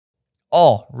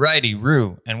All righty,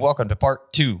 Roo, and welcome to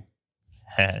part 2.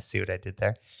 See what I did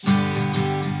there?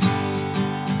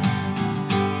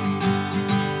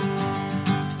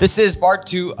 This is part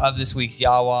 2 of this week's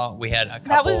YAWA. We had a couple.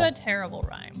 That was a terrible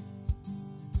rhyme.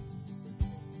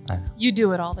 You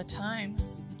do it all the time.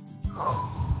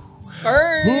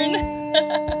 Burn.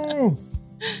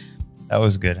 That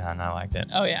was good, hon. I liked it.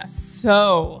 Oh, yeah.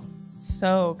 So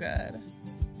good.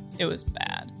 It was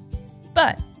bad.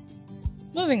 But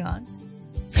moving on.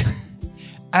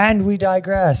 And we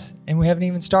digress, and we haven't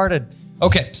even started.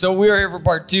 Okay, so we're here for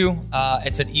part 2.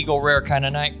 It's an eagle rare kind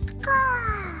of night.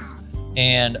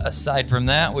 And aside from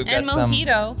that, we've got some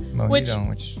mojito,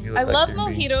 which you look I like love you're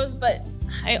gonna be- mojitos, but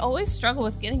I always struggle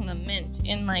with getting the mint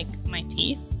in like my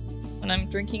teeth when I'm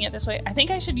drinking it this way. I think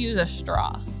I should use a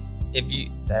straw. If you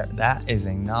that is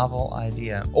a novel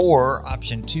idea. Or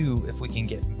option 2, if we can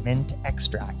get mint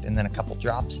extract and then a couple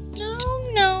drops.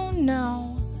 No.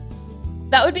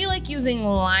 That would be like using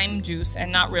lime juice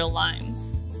and not real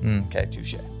limes. Okay,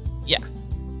 touche. Yeah.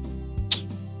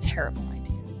 Terrible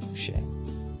idea. Touche.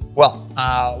 Well,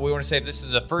 we want to say if this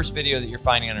is the first video that you're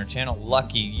finding on our channel,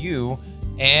 lucky you,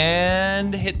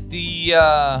 and hit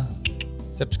the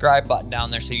subscribe button down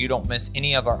there so you don't miss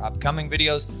any of our upcoming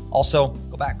videos. Also,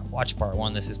 go back and watch part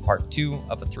 1. This is part 2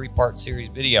 of a 3-part series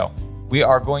video. We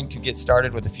are going to get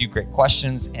started with a few great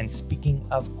questions. And speaking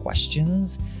of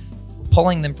questions,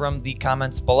 pulling them from the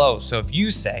comments below. So if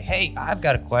you say, hey, I've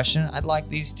got a question, I'd like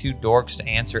these two dorks to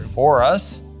answer it for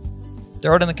us,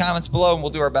 throw it in the comments below and we'll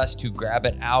do our best to grab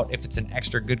it out if it's an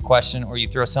extra good question, or you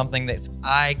throw something that's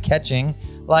eye-catching,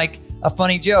 like a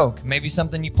funny joke, maybe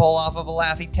something you pull off of a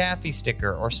Laffy Taffy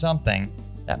sticker or something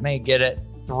that may get it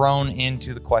thrown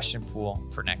into the question pool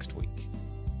for next week.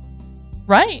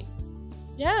 Right.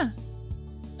 Yeah.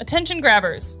 Attention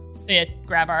grabbers. They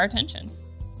grab our attention.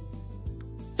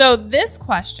 So this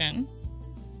question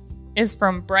is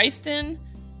from Bryston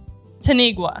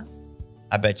Tanigua.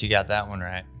 I bet you got that one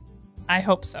right. I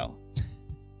hope so.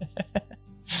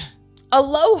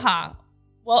 Aloha.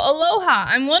 Well, aloha.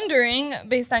 I'm wondering,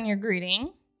 based on your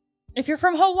greeting, if you're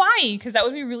from Hawaii, because that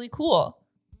would be really cool.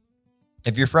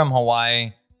 If you're from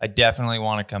Hawaii, I definitely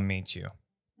want to come meet you.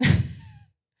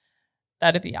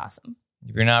 That'd be awesome.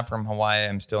 If you're not from Hawaii,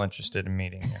 I'm still interested in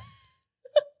meeting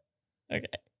you. Okay.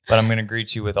 But I'm going to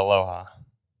greet you with aloha.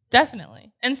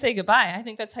 Definitely. And say goodbye. I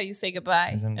think that's how you say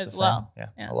goodbye as well. Yeah.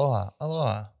 Aloha.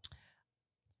 Aloha.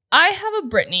 I have a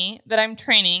Brittany that I'm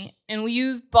training, and we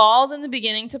used balls in the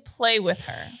beginning to play with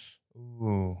her.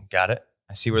 Ooh, got it.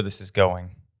 I see where this is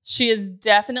going. She has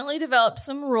definitely developed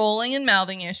some rolling and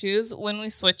mouthing issues when we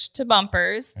switched to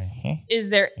bumpers. Is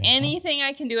there anything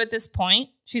I can do at this point?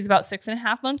 She's about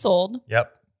 6.5 months old.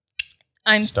 Yep.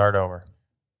 Start over.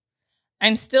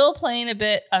 I'm still playing a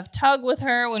bit of tug with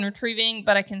her when retrieving,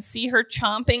 but I can see her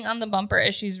chomping on the bumper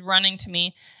as she's running to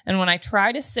me. And when I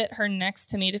try to sit her next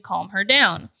to me to calm her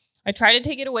down, I try to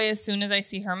take it away as soon as I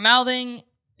see her mouthing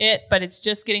it, but it's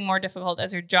just getting more difficult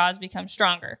as her jaws become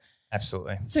stronger.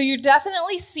 Absolutely. So you're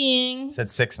definitely seeing... You said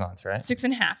 6 months, right?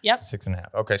 6.5. Yep.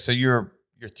 6.5. Okay. So you're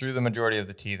through the majority of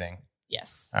the teething.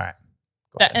 Yes. All right.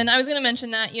 Go ahead. And I was going to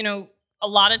mention that, you know, a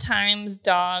lot of times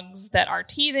dogs that are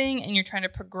teething and you're trying to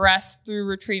progress through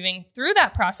retrieving through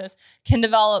that process can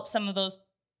develop some of those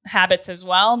habits as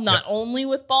well, not only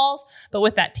with balls, but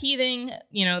with that teething.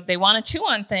 You know, they want to chew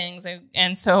on things.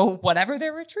 And so whatever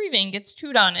they're retrieving gets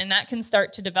chewed on, and that can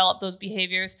start to develop those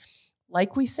behaviors.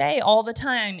 Like we say all the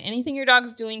time, anything your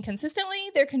dog's doing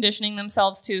consistently, they're conditioning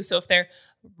themselves to. So if they're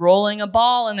rolling a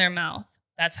ball in their mouth,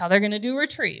 that's how they're going to do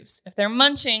retrieves. If they're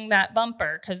munching that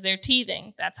bumper because they're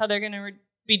teething, that's how they're going to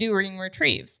be doing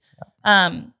retrieves.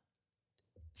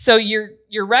 So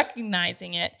you're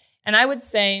recognizing it. And I would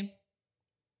say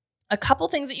a couple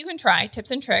things that you can try,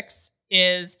 tips and tricks,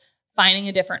 is finding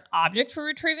a different object for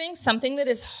retrieving, something that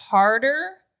is harder,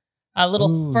 a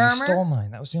little firmer. You stole mine.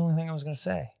 That was the only thing I was going to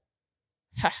say.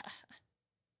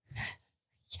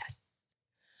 Yes.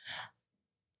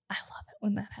 I love it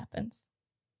when that happens.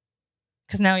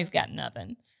 Because now he's got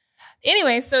nothing.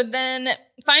 Anyway, so then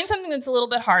find something that's a little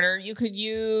bit harder. You could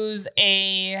use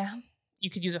a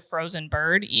frozen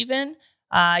bird even.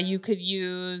 You could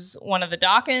use one of the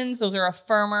Dawkins. Those are a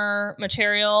firmer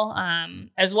material,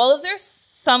 as well as they're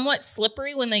somewhat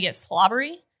slippery when they get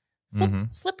slobbery.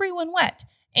 Slippery when wet.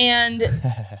 And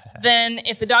then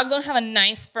if the dogs don't have a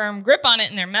nice firm grip on it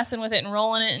and they're messing with it and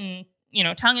rolling it and, you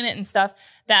know, tonguing it and stuff,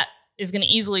 that is going to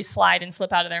easily slide and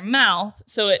slip out of their mouth.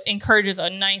 So it encourages a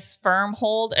nice firm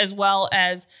hold, as well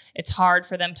as it's hard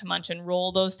for them to munch and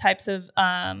roll those types of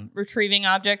retrieving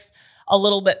objects. A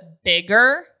little bit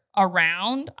bigger, a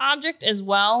round object as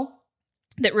well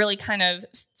that really kind of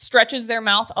stretches their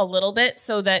mouth a little bit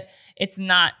so that it's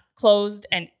not closed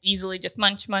and easily just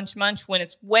munch, munch, munch. When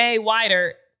it's way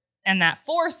wider, and that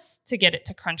force to get it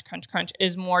to crunch, crunch, crunch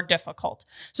is more difficult.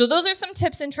 So those are some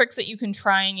tips and tricks that you can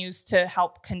try and use to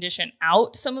help condition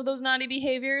out some of those naughty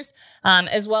behaviors,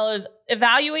 as well as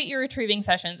evaluate your retrieving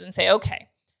sessions and say, okay,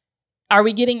 are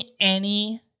we getting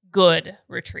any good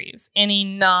retrieves? Any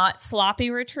not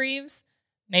sloppy retrieves?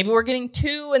 Maybe we're getting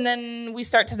 2 and then we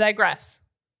start to digress.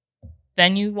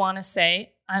 Then you want to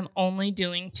say, I'm only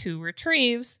doing 2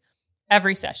 retrieves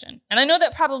every session. And I know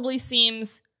that probably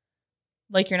seems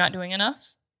like you're not doing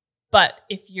enough. But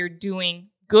if you're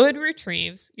doing good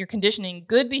retrieves, you're conditioning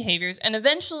good behaviors, and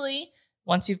eventually,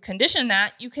 once you've conditioned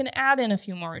that, you can add in a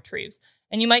few more retrieves.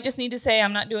 And you might just need to say,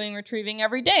 I'm not doing retrieving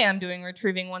every day. I'm doing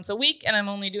retrieving once a week, and I'm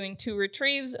only doing 2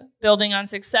 retrieves, building on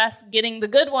success, getting the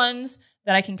good ones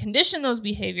that I can condition those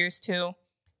behaviors to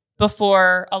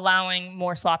before allowing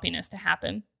more sloppiness to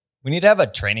happen. We need to have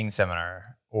a training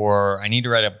seminar, or I need to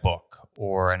write a book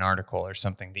or an article or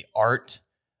something. The art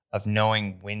of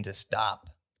knowing when to stop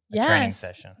a training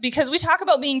session. Because we talk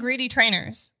about being greedy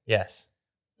trainers. Yes.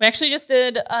 We actually just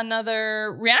did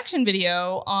another reaction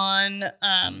video on,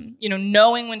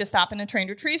 knowing when to stop in a trained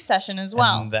retrieve session as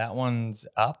well. And that one's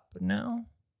up now?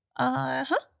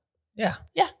 Yeah.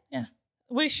 Yeah.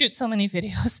 We shoot so many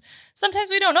videos. Sometimes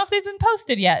we don't know if they've been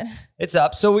posted yet. It's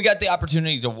up. So we got the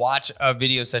opportunity to watch a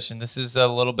video session. This is a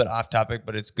little bit off topic,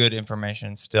 but it's good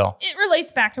information still. It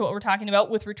relates back to what we're talking about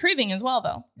with retrieving as well,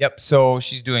 though. Yep. So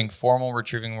she's doing formal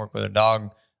retrieving work with a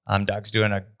dog. Dog's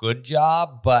doing a good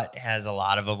job, but has a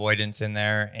lot of avoidance in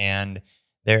there. And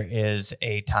there is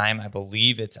a time, I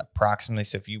believe it's approximately,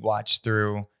 so if you watch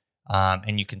through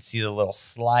and you can see the little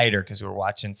slider because we're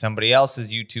watching somebody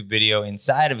else's YouTube video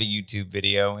inside of a YouTube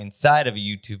video, inside of a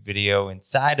YouTube video,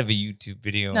 inside of a YouTube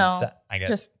video. No,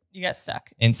 you got stuck.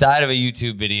 Inside of a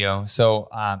YouTube video. So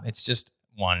it's just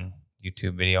one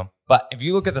YouTube video. But if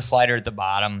you look at the slider at the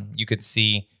bottom, you could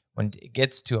see when it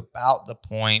gets to about the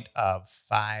point of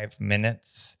 5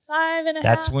 minutes, 5.5,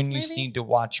 that's when you maybe? need to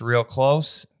watch real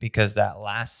close, because that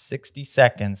last 60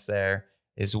 seconds there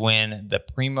is when the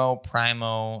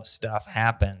primo stuff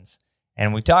happens.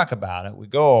 And we talk about it, we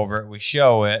go over it, we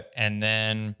show it, and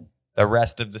then the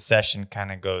rest of the session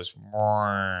kind of goes,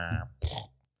 and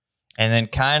then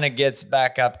kind of gets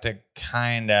back up to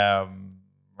kind of.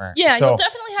 Yeah, so, you'll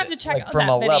definitely have to check out from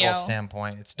that a video. level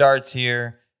standpoint. It starts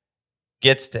here,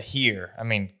 gets to here. I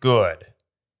mean, good.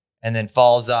 And then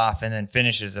falls off and then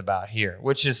finishes about here,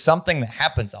 which is something that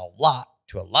happens a lot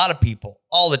to a lot of people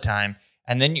all the time.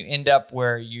 And then you end up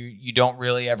where you don't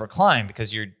really ever climb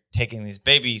because you're taking these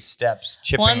baby steps,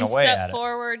 chipping away at it. 1 step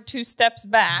forward, 2 steps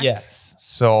back. Yes.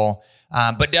 So,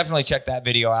 but definitely check that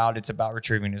video out. It's about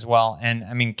retrieving as well. And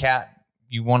I mean, Kat,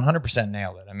 you 100%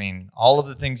 nailed it. I mean, all of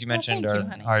the things you mentioned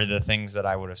are the things that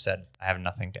I would have said. I have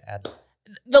nothing to add.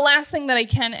 The last thing that I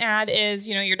can add is,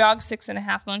 your dog's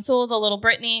 6.5 months old, a little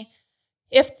Brittany.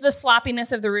 If the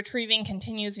sloppiness of the retrieving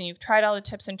continues and you've tried all the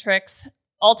tips and tricks,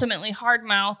 ultimately hard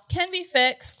mouth can be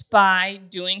fixed by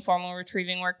doing formal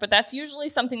retrieving work, but that's usually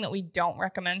something that we don't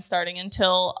recommend starting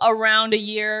until around a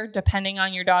year, depending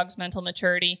on your dog's mental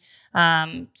maturity.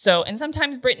 And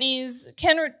sometimes Brittany's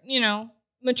can,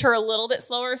 mature a little bit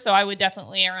slower. So I would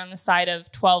definitely err on the side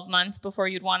of 12 months before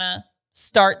you'd want to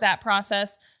start that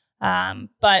process.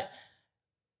 But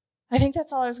I think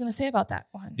that's all I was going to say about that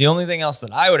one. The only thing else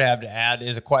that I would have to add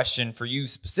is a question for you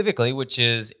specifically, which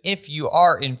is if you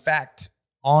are in fact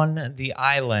on the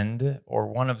island or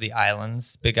one of the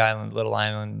islands, big island, little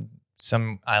island,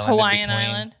 some island,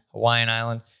 Hawaiian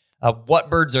Island.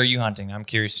 What birds are you hunting? I'm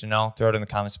curious to know. Throw it in the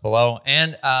comments below.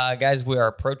 And guys, we are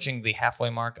approaching the halfway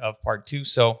mark of part 2.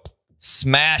 So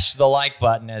smash the like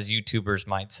button, as YouTubers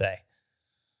might say.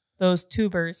 Those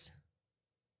tubers.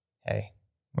 Hey,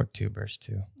 we're tubers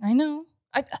too. I know.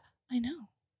 I know.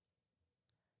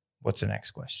 What's the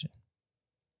next question?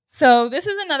 So this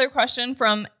is another question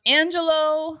from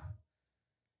Angelo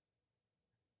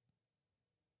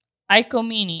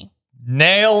Icomini.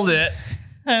 Nailed it.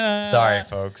 Sorry,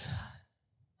 folks.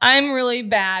 I'm really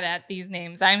bad at these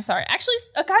names. I'm sorry. Actually,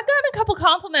 I've gotten a couple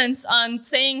compliments on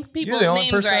saying people's names right. You're the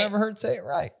only person I ever heard say it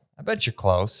right. I bet you're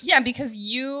close. Yeah, because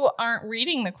you aren't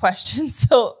reading the questions,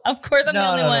 so of course I'm the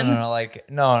only one.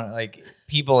 No, like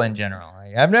people in general.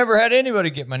 Like, I've never had anybody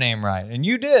get my name right, and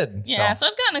you did. Yeah, so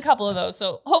I've gotten a couple of those,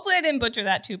 so hopefully I didn't butcher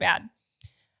that too bad.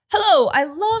 Hello, I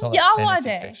love YAWA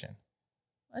Day. Fiction.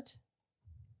 What?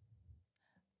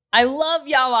 I love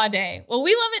YAWA Day. Well,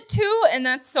 we love it too, and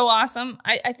that's so awesome.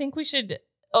 I think we should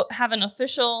have an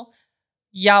official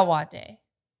YAWA Day.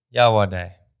 YAWA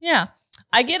Day. Yeah.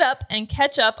 I get up and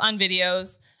catch up on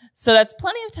videos So that's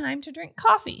plenty of time to drink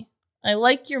coffee. I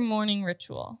like your morning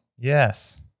ritual.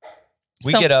 Yes.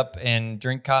 We get up and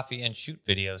drink coffee and shoot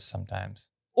videos sometimes.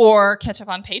 Or catch up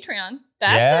on Patreon.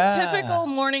 That's a typical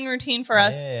morning routine for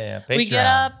us. Yeah, we get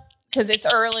up because it's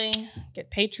early,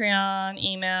 get Patreon,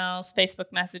 emails,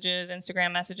 Facebook messages,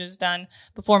 Instagram messages done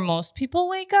before most people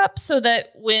wake up so that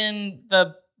when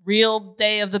the real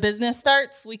day of the business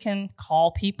starts, we can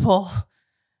call people.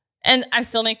 And I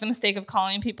still make the mistake of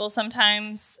calling people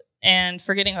sometimes and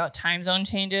forgetting about time zone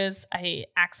changes. I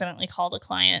accidentally called a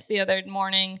client the other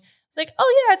morning. It's like,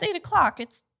 oh yeah, it's 8 o'clock.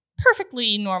 It's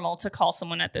perfectly normal to call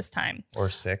someone at this time. Or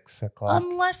 6 o'clock.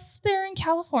 Unless they're in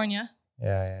California.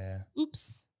 Yeah.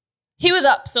 Oops. He was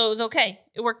up, so it was okay.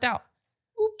 It worked out.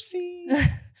 Oopsie.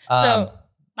 So,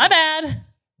 my bad.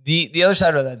 The other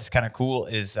side of that's kind of cool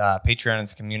is Patreon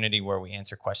is a community where we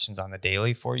answer questions on the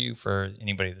daily for you, for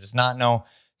anybody that does not know.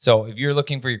 So if you're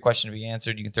looking for your question to be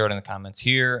answered, you can throw it in the comments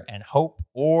here and hope,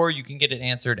 or you can get it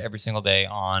answered every single day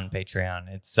on Patreon.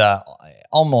 It's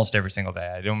almost every single day.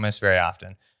 I don't miss very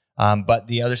often. But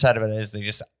the other side of it is they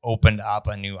just opened up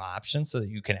a new option so that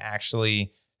you can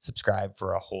actually subscribe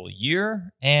for a whole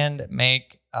year and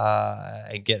make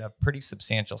get a pretty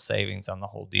substantial savings on the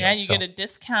whole deal. Yeah, you get a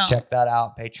discount. Check that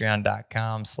out,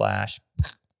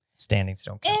 patreon.com/Standing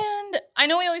Stone Kennels. And I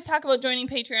know we always talk about joining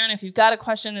Patreon if you've got a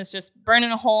question that's just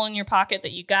burning a hole in your pocket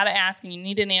that you got to ask and you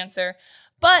need an answer.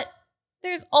 But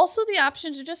there's also the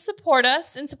option to just support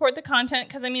us and support the content.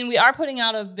 Because, I mean, we are putting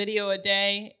out a video a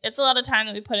day. It's a lot of time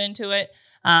that we put into it.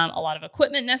 A lot of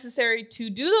equipment necessary to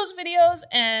do those videos.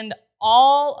 And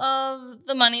all of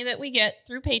the money that we get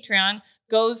through Patreon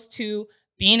goes to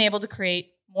being able to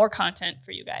create more content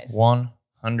for you guys.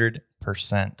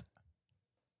 100%.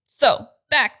 So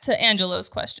back to Angelo's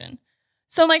question.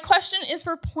 So my question is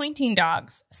for pointing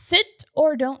dogs. Sit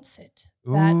or don't sit?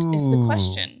 That is the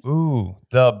question. Ooh,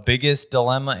 the biggest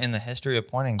dilemma in the history of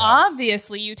pointing dogs.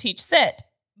 Obviously, you teach sit,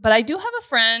 but I do have a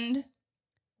friend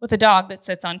with a dog that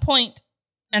sits on point,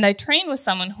 and I train with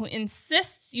someone who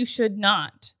insists you should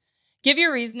not. Give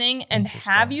your reasoning, and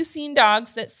have you seen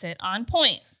dogs that sit on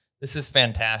point? This is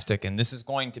fantastic, and this is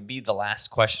going to be the last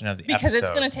question of the episode. Because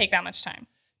it's going to take that much time.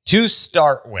 To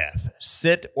start with,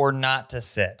 sit or not to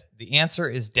sit? The answer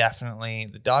is definitely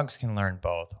the dogs can learn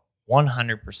both.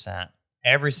 100%.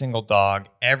 Every single dog,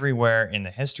 everywhere in the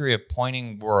history of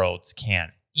pointing worlds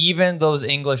can. Even those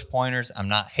English pointers, I'm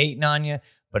not hating on you,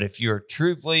 but if you're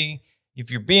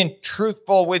being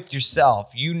truthful with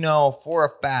yourself, you know for a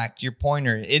fact your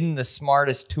pointer isn't the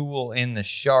smartest tool in the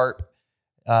sharp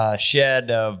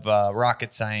shed of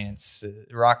rocket science,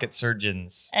 rocket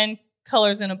surgeons. And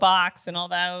colors in a box and all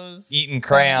those. Eating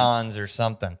crayons or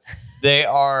something. They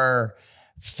are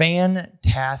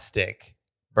fantastic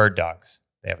bird dogs.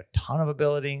 They have a ton of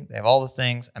ability. They have all the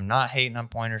things. I'm not hating on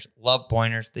pointers. Love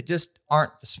pointers. They just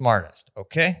aren't the smartest.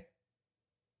 Okay?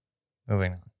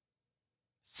 Moving on.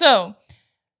 So,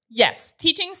 yes,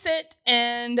 teaching sit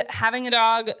and having a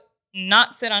dog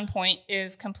not sit on point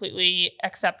is completely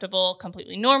acceptable,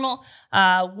 completely normal.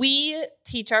 We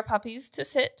teach our puppies to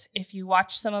sit. If you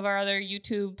watch some of our other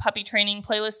YouTube puppy training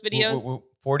playlist videos.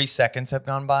 40 seconds have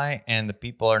gone by, and the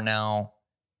people are now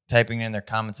typing in their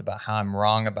comments about how I'm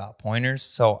wrong about pointers.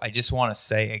 So I just want to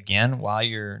say again, while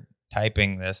you're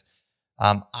typing this,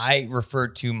 I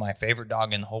referred to my favorite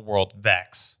dog in the whole world,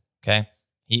 Vex. Okay.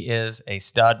 He is a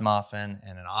stud muffin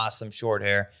and an awesome short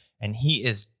hair, and he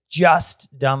is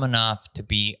just dumb enough to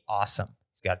be awesome.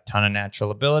 He's got a ton of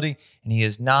natural ability, and he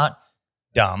is not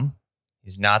dumb.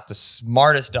 He's not the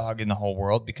smartest dog in the whole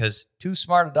world, because too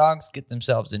smart dogs get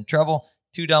themselves in trouble.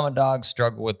 Too dumb dogs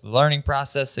struggle with the learning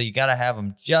process. So you got to have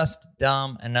them just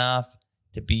dumb enough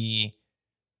to be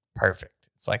perfect.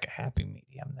 It's like a happy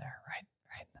medium there, right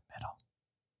in the middle.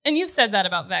 And you've said that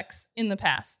about Vex in the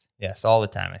past. Yes, all the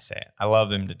time I say it. I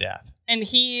love him to death. And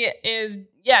he is,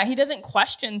 he doesn't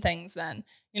question things then.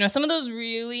 You know, some of those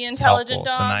really intelligent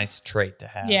dogs. It's a nice trait to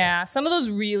have. Yeah, some of those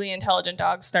really intelligent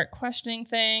dogs start questioning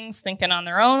things, thinking on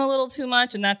their own a little too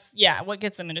much. And that's, what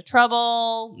gets them into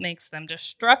trouble, makes them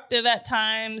destructive at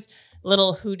times.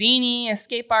 Little Houdini,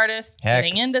 escape artist,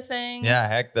 getting into things. Yeah,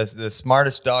 heck, the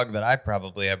smartest dog that I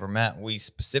probably ever met, we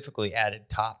specifically added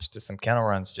tops to some kennel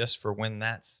runs just for when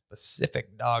that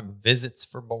specific dog visits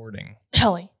for boarding.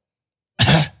 Ellie.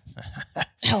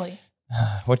 Ellie.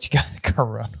 What you got?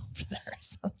 Corona over there or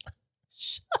something?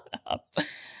 Shut up.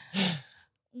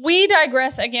 We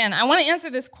digress again. I want to answer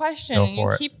this question. Go and you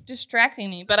for it. keep distracting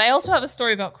me, but I also have a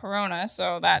story about Corona,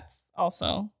 so that's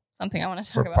also something I want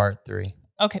to talk about. Part 3.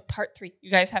 Okay, part 3.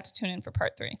 You guys have to tune in for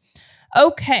part 3.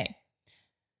 Okay.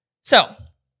 So,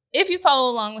 if you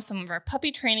follow along with some of our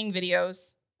puppy training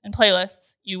videos, and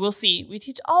playlists, you will see we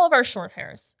teach all of our short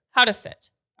hairs how to sit.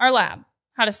 Our lab,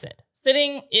 how to sit.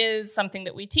 Sitting is something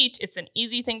that we teach. It's an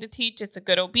easy thing to teach. It's a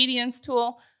good obedience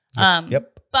tool.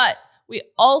 But we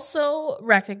also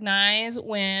recognize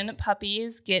when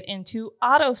puppies get into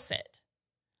auto sit,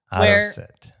 where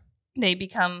they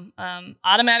become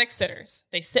automatic sitters.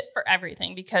 They sit for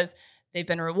everything because they've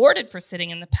been rewarded for sitting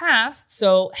in the past.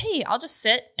 So, hey, I'll just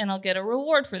sit and I'll get a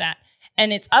reward for that.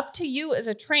 And it's up to you as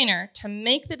a trainer to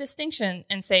make the distinction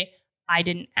and say, I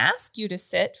didn't ask you to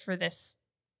sit for this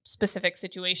specific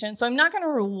situation, so I'm not going to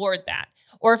reward that.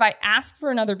 Or if I ask for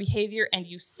another behavior and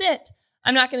you sit,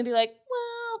 I'm not going to be like,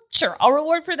 well, sure, I'll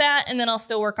reward for that, and then I'll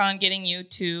still work on getting you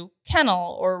to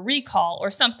kennel or recall or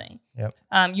something.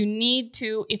 You need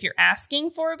to, if you're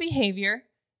asking for a behavior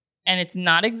and it's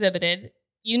not exhibited,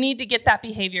 you need to get that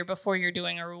behavior before you're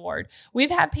doing a reward.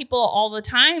 We've had people all the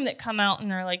time that come out and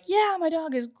they're like, yeah, my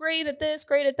dog is great at this,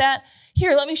 great at that.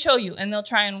 Here, let me show you. And they'll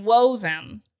try and whoa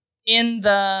them in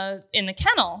the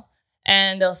kennel,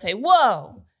 and they'll say,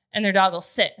 whoa, and their dog will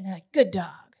sit, and they're like, good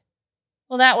dog.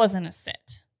 Well, that wasn't a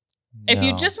sit. No. If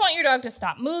you just want your dog to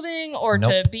stop moving or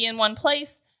to be in one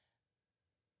place,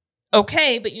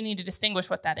 okay, but you need to distinguish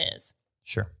what that is.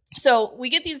 Sure. So we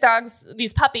get these dogs,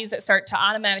 these puppies that start to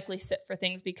automatically sit for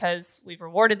things because we've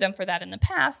rewarded them for that in the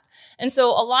past. And so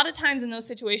a lot of times in those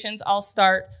situations, I'll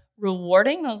start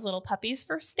rewarding those little puppies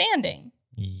for standing.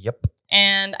 Yep.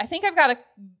 And I think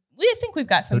we've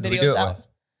got some videos out.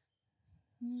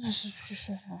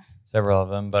 Several of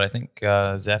them, but I think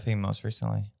Zeffy most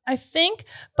recently. I think,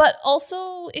 but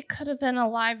also it could have been a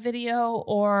live video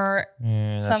or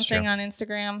something on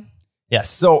Instagram. Yes.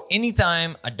 So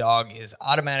anytime a dog is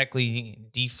automatically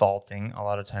defaulting, a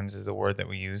lot of times is the word that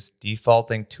we use,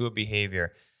 defaulting to a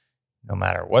behavior, no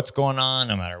matter what's going on,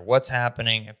 no matter what's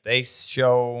happening, if they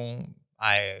show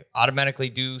I automatically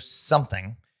do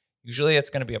something, usually it's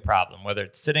going to be a problem, whether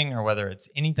it's sitting or whether it's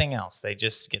anything else. They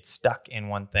just get stuck in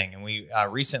one thing. And we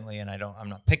recently, and I'm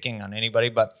not picking on anybody,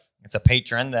 but it's a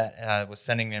patron that was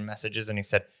sending in messages, and he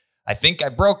said, I think I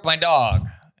broke my dog.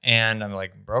 And I'm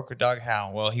like, broke a dog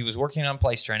how? Well, he was working on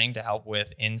place training to help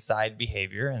with inside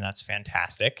behavior, and that's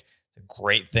fantastic. It's a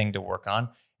great thing to work on.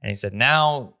 And he said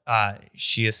now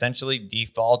she essentially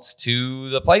defaults to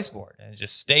the place board, and it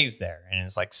just stays there, and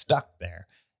it's like stuck there.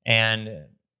 And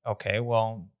okay,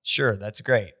 well, sure, that's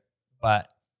great. But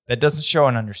that doesn't show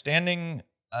an understanding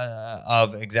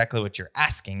of exactly what you're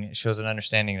asking. It shows an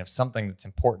understanding of something that's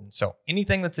important. So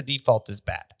anything that's a default is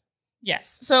bad.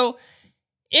 Yes. So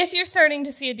if you're starting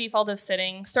to see a default of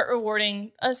sitting, start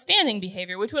rewarding a standing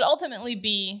behavior, which would ultimately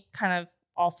be kind of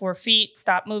all 4 feet,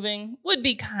 stop moving, would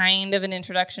be kind of an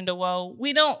introduction to whoa.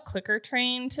 We don't clicker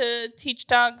train to teach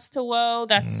dogs to whoa.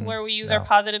 That's where we use our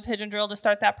positive pigeon drill to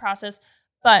start that process.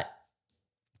 But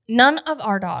none of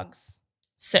our dogs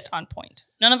sit on point.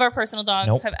 None of our personal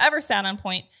dogs have ever sat on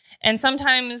point. And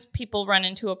sometimes people run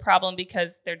into a problem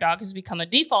because their dog has become a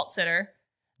default sitter.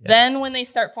 Yes. Then when they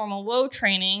start formal whoa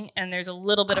training and there's a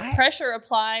little bit of pressure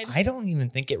applied. I don't even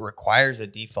think it requires a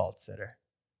default sitter.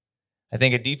 I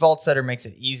think a default sitter makes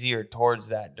it easier towards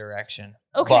that direction.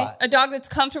 Okay. A dog that's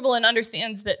comfortable and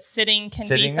understands that sitting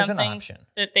be something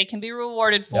that they can be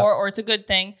rewarded for, or it's a good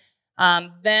thing.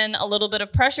 Then a little bit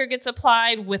of pressure gets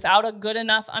applied without a good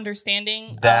enough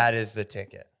understanding. That is the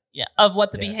ticket. Yeah. Of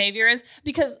what the behavior is.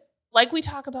 Because like we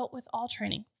talk about with all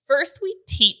training, first we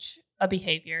teach a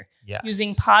behavior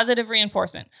using positive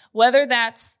reinforcement, whether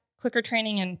that's clicker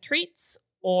training and treats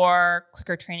or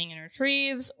clicker training and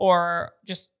retrieves or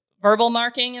just verbal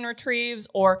marking and retrieves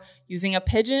or using a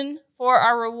pigeon for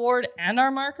our reward and our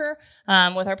marker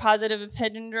with our positive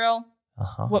pigeon drill.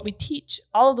 What we teach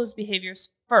all of those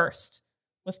behaviors first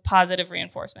with positive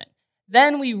reinforcement.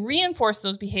 Then we reinforce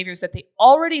those behaviors that they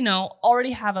already know,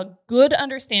 already have a good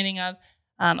understanding of,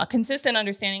 a consistent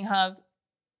understanding of.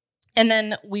 And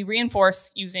then we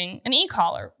reinforce using an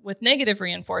e-collar with negative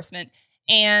reinforcement.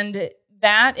 And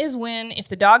that is when, if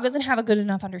the dog doesn't have a good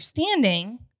enough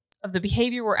understanding of the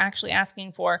behavior we're actually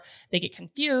asking for, they get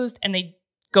confused and they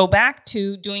go back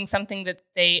to doing something that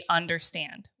they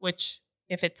understand, which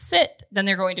if it's sit, then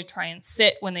they're going to try and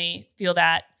sit when they feel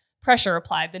that pressure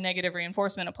applied, the negative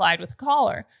reinforcement applied with a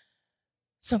collar.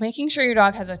 So making sure your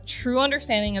dog has a true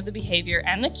understanding of the behavior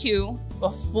and the cue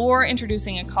before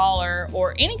introducing a collar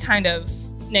or any kind of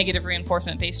negative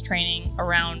reinforcement-based training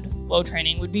around whoa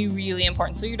training would be really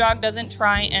important. So your dog doesn't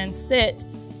try and sit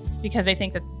because they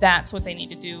think that that's what they need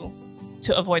to do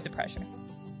to avoid the pressure.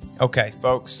 Okay,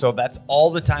 folks, so that's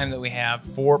all the time that we have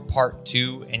for part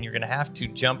 2, and you're going to have to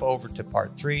jump over to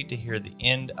part 3 to hear the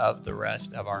end of the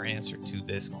rest of our answer to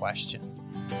this question.